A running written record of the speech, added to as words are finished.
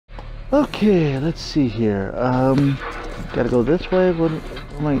Okay, let's see here. Gotta go this way. What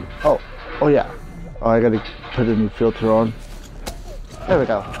am I? Oh yeah. Oh, I gotta put a new filter on. There we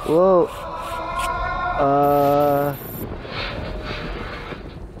go. Whoa.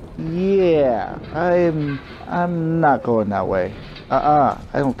 Yeah. I'm not going that way. I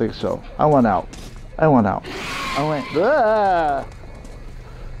don't think so. I want out. I want out. I went.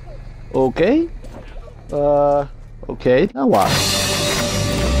 Okay. Okay. Now what?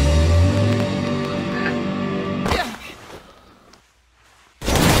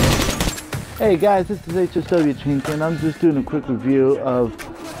 Hey guys, this is HSW Chink, and I'm just doing a quick review of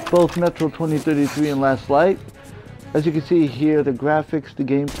both Metro 2033 and Last Light. As you can see here, the graphics, the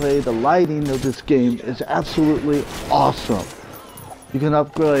gameplay, the lighting of this game is absolutely awesome. You can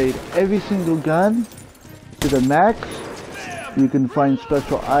upgrade every single gun to the max. You can find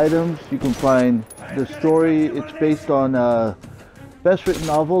special items. You can find the story. It's based on best written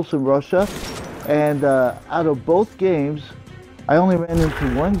novels in Russia. And out of both games, I only ran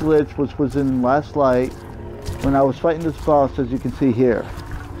into one glitch, which was in Last Light when I was fighting this boss, as you can see here.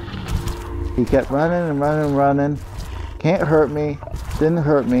 He kept running and running and running. Can't hurt me, didn't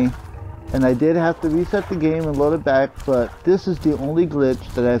hurt me, and I did have to reset the game and load it back, but this is the only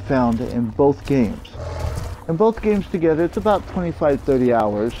glitch that I found in both games. In both games together, it's about 25-30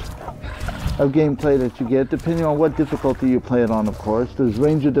 hours of gameplay that you get, depending on what difficulty you play it on, of course. There's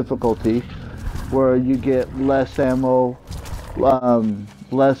Ranger difficulty, where you get less ammo,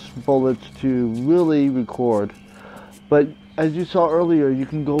 less bullets to really record. But as you saw earlier, you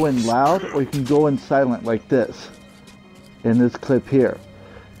can go in loud or you can go in silent like this. In this clip here,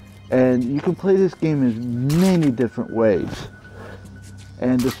 and you can play this game in many different ways,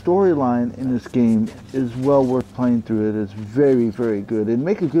 and the storyline in this game is well worth playing through. It is very, very good, and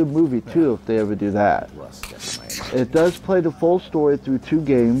make a good movie too if they ever do that. It does play the full story through 2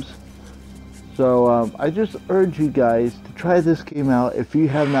 games, so I just urge you guys to try this game out if you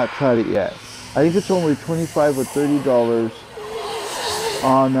have not tried it yet. I think it's only $25 or $30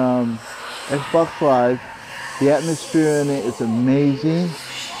 on Xbox Live. The atmosphere in it is amazing.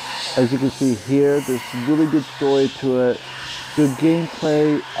 As you can see here, there's really good story to it. Good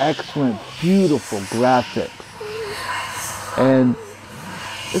gameplay, excellent, beautiful graphics. And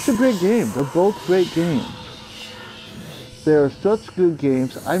it's a great game. They're both great games. They're such good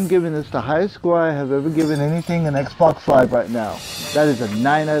games. I'm giving this the highest score I have ever given anything in Xbox Live right now. That is a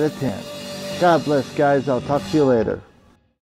 9 out of 10. God bless, guys. I'll talk to you later.